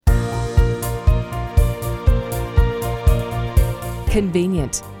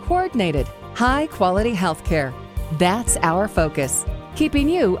convenient, coordinated, high-quality health care. That's our focus, keeping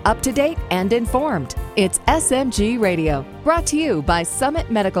you up to date and informed. It's SMG Radio, brought to you by Summit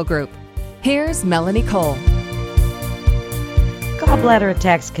Medical Group. Here's Melanie Cole. Gallbladder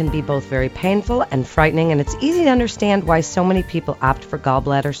attacks can be both very painful and frightening, and it's easy to understand why so many people opt for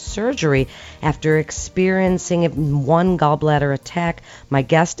gallbladder surgery after experiencing one gallbladder attack. My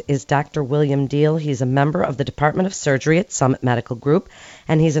guest is Dr. William Deal. He's a member of the Department of Surgery at Summit Medical Group,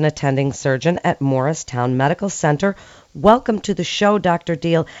 and he's an attending surgeon at Morristown Medical Center. Welcome to the show, Dr.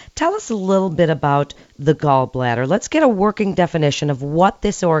 Deal. Tell us a little bit about the gallbladder. Let's get a working definition of what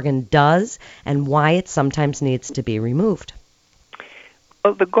this organ does and why it sometimes needs to be removed.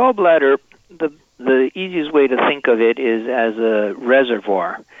 Well, the gallbladder, the easiest way to think of it is as a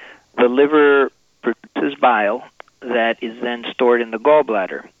reservoir. The liver produces bile that is then stored in the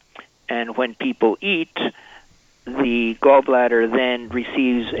gallbladder. And when people eat, the gallbladder then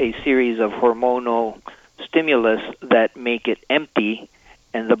receives a series of hormonal stimulus that make it empty,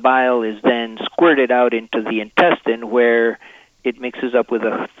 and the bile is then squirted out into the intestine where it mixes up with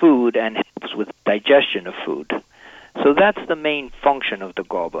the food and helps with digestion of food. So that's the main function of the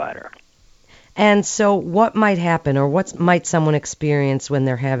gallbladder. And so what might happen, or what might someone experience when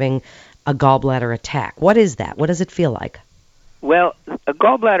they're having a gallbladder attack? What is that? What does it feel like? Well, a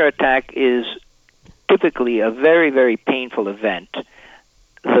gallbladder attack is typically a very, very painful event.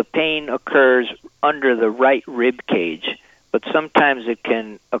 The pain occurs under the right rib cage, but sometimes it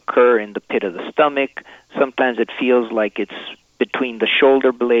can occur in the pit of the stomach. Sometimes it feels like it's between the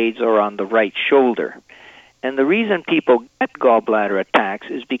shoulder blades or on the right shoulder. And the reason people get gallbladder attacks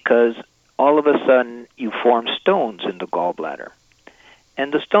is because all of a sudden you form stones in the gallbladder.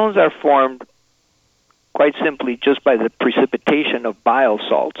 And the stones are formed quite simply just by the precipitation of bile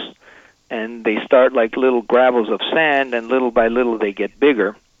salts. And they start like little gravels of sand, and little by little they get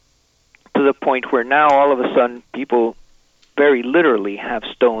bigger, to the point where now all of a sudden people very literally have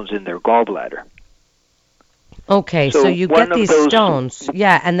stones in their gallbladder. Okay, so you get these stones.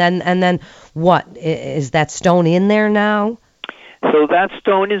 Yeah, and then what? Is that stone in there now? So that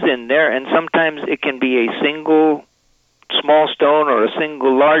stone is in there, and sometimes it can be a single small stone or a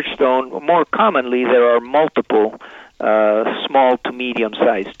single large stone. More commonly, there are multiple small to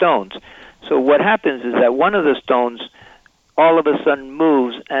medium-sized stones. So what happens is that one of the stones all of a sudden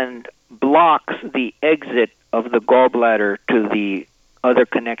moves and blocks the exit of the gallbladder to the other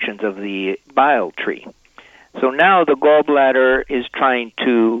connections of the bile tree. So now the gallbladder is trying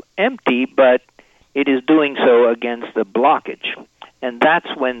to empty, but it is doing so against the blockage. And that's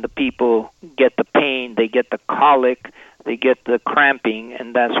when the people get the pain, they get the colic, they get the cramping,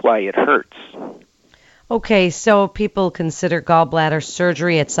 and that's why it hurts. Okay, so people consider gallbladder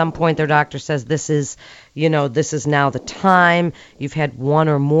surgery. At some point their doctor says this is now the time. You've had one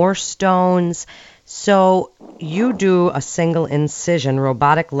or more stones. So you do a single incision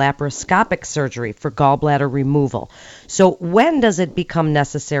robotic laparoscopic surgery for gallbladder removal. So when does it become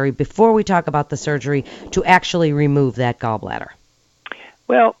necessary, before we talk about the surgery, to actually remove that gallbladder?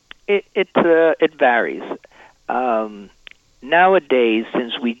 Well, it varies. Nowadays,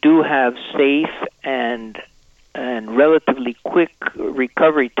 since we do have safe and relatively quick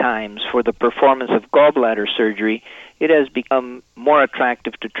recovery times for the performance of gallbladder surgery, it has become more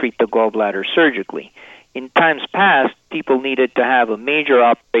attractive to treat the gallbladder surgically. In times past, people needed to have a major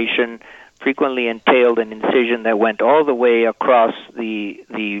operation, frequently entailed an incision that went all the way across the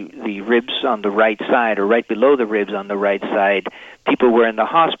ribs on the right side, or right below the ribs on the right side. People were in the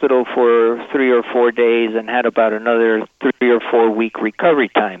hospital for 3 or 4 days and had about another 3 or 4 week recovery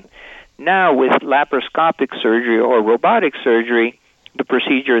time. Now, with laparoscopic surgery or robotic surgery, the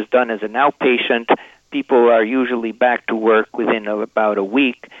procedure is done as an outpatient. People are usually back to work within about a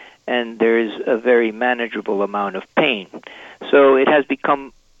week, and there is a very manageable amount of pain. So it has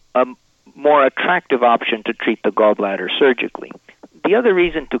become a more attractive option to treat the gallbladder surgically. The other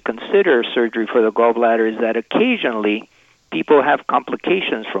reason to consider surgery for the gallbladder is that occasionally people have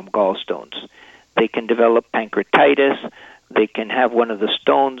complications from gallstones. They can develop pancreatitis. They can have one of the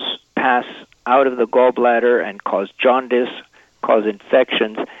stones pass out of the gallbladder and cause jaundice, cause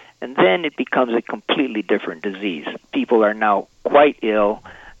infections, and then it becomes a completely different disease. People are now quite ill.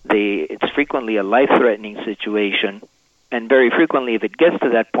 It's frequently a life-threatening situation, and very frequently, if it gets to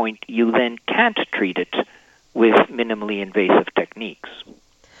that point, you then can't treat it with minimally invasive techniques.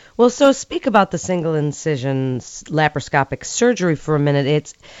 Well, so speak about the single incision laparoscopic surgery for a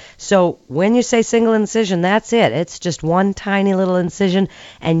minute. So when you say single incision, that's it. It's just one tiny little incision,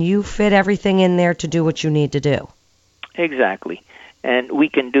 and you fit everything in there to do what you need to do. Exactly. And we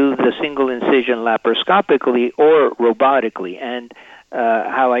can do the single incision laparoscopically or robotically. And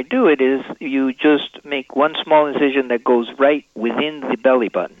how I do it is you just make one small incision that goes right within the belly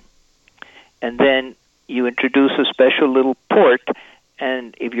button. And then you introduce a special little port,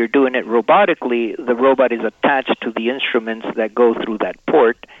 and if you're doing it robotically, the robot is attached to the instruments that go through that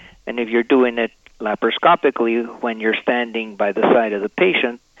port. And if you're doing it laparoscopically, when you're standing by the side of the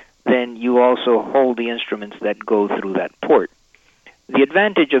patient, then you also hold the instruments that go through that port. The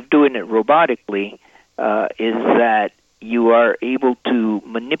advantage of doing it robotically is that you are able to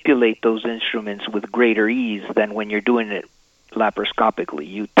manipulate those instruments with greater ease than when you're doing it laparoscopically.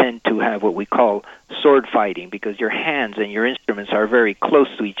 You tend to have what we call sword fighting because your hands and your instruments are very close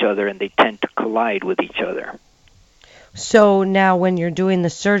to each other and they tend to collide with each other. So now when you're doing the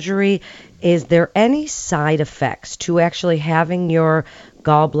surgery, is there any side effects to actually having your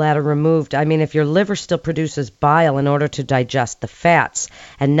gallbladder removed? I mean, if your liver still produces bile in order to digest the fats,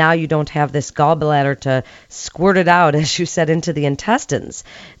 and now you don't have this gallbladder to squirt it out, as you said, into the intestines,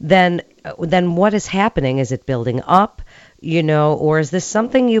 then what is happening? Is it building up, or is this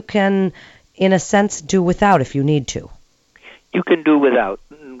something you can, in a sense, do without if you need to? You can do without.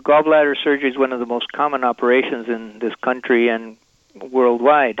 Gallbladder surgery is one of the most common operations in this country and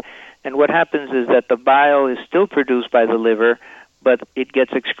worldwide. And what happens is that the bile is still produced by the liver, but it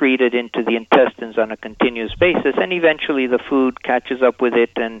gets excreted into the intestines on a continuous basis, and eventually the food catches up with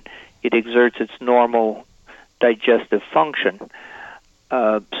it and it exerts its normal digestive function.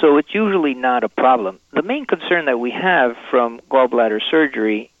 So it's usually not a problem. The main concern that we have from gallbladder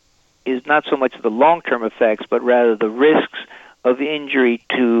surgery is not so much the long-term effects, but rather the risks of injury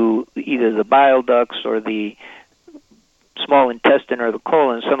to either the bile ducts or the small intestine or the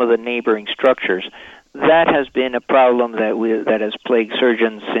colon, some of the neighboring structures. That has been a problem that has plagued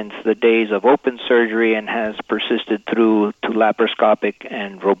surgeons since the days of open surgery and has persisted through to laparoscopic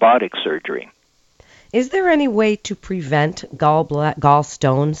and robotic surgery. Is there any way to prevent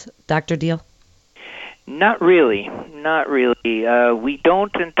gallstones, Dr. Deal? Not really. We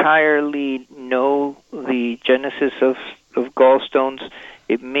don't entirely know the genesis of gallstones.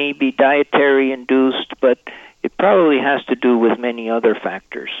 It may be dietary induced, but it probably has to do with many other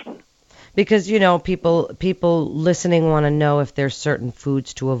factors. Because, people listening want to know if there's certain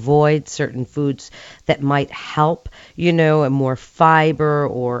foods to avoid, certain foods that might help, and more fiber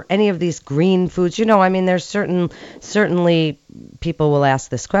or any of these green foods. There's certainly people will ask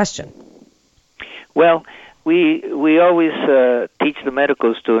this question. Well, we always teach the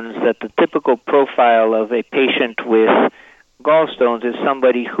medical students that the typical profile of a patient with gallstones is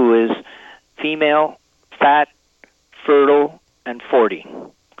somebody who is female, fat, fertile, and 40.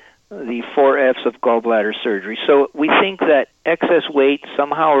 The 4 F's of gallbladder surgery. So we think that excess weight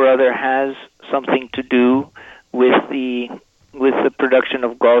somehow or other has something to do with the production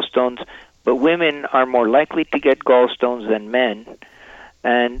of gallstones, but women are more likely to get gallstones than men,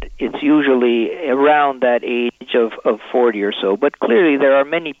 and it's usually around that age of 40 or so. But clearly there are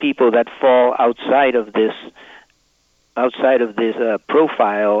many people that fall outside of this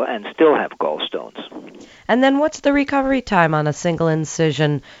profile and still have gallstones. And then what's the recovery time on a single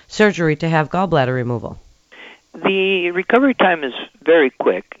incision surgery to have gallbladder removal? The recovery time is very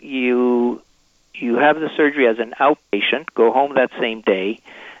quick. You have the surgery as an outpatient, go home that same day.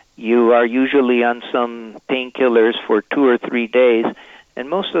 You are usually on some painkillers for 2 or 3 days, and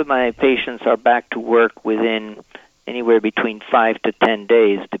most of my patients are back to work within anywhere between 5 to 10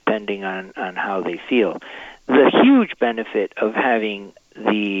 days, depending on how they feel. The huge benefit of having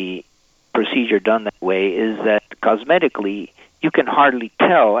the procedure done that way is that cosmetically you can hardly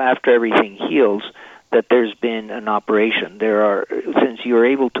tell after everything heals that there's been an operation. Since you're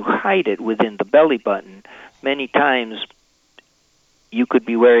able to hide it within the belly button, many times you could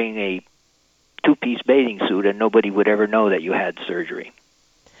be wearing a 2-piece bathing suit and nobody would ever know that you had surgery.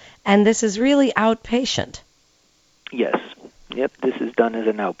 And this is really outpatient? Yes. Yep, this is done as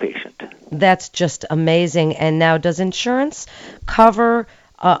an outpatient. That's just amazing. And now, does insurance cover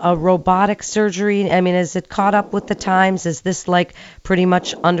a robotic surgery? Is it caught up with the times? Is this pretty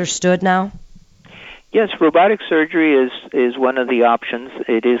much understood now? Yes, robotic surgery is one of the options.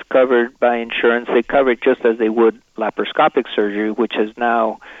 It is covered by insurance. They cover it just as they would laparoscopic surgery, which has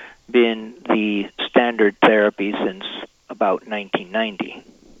now been the standard therapy since about 1990.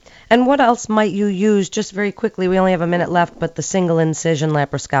 And what else might you use, just very quickly, we only have a minute left, but the single incision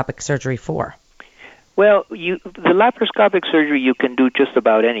laparoscopic surgery for? Well, the laparoscopic surgery you can do just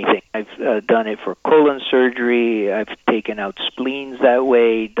about anything. I've done it for colon surgery. I've taken out spleens that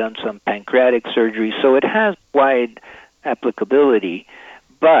way, done some pancreatic surgery. So it has wide applicability,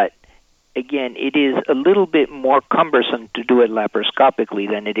 but again, it is a little bit more cumbersome to do it laparoscopically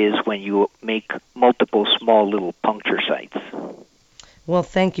than it is when you make multiple small little puncture sites. Well,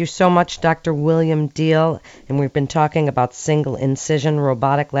 thank you so much, Dr. William Diehl. And we've been talking about single incision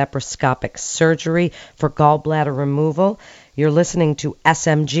robotic laparoscopic surgery for gallbladder removal. You're listening to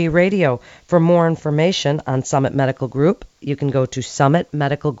SMG Radio. For more information on Summit Medical Group, you can go to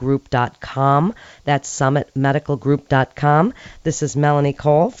summitmedicalgroup.com. That's summitmedicalgroup.com. This is Melanie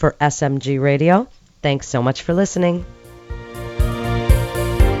Cole for SMG Radio. Thanks so much for listening.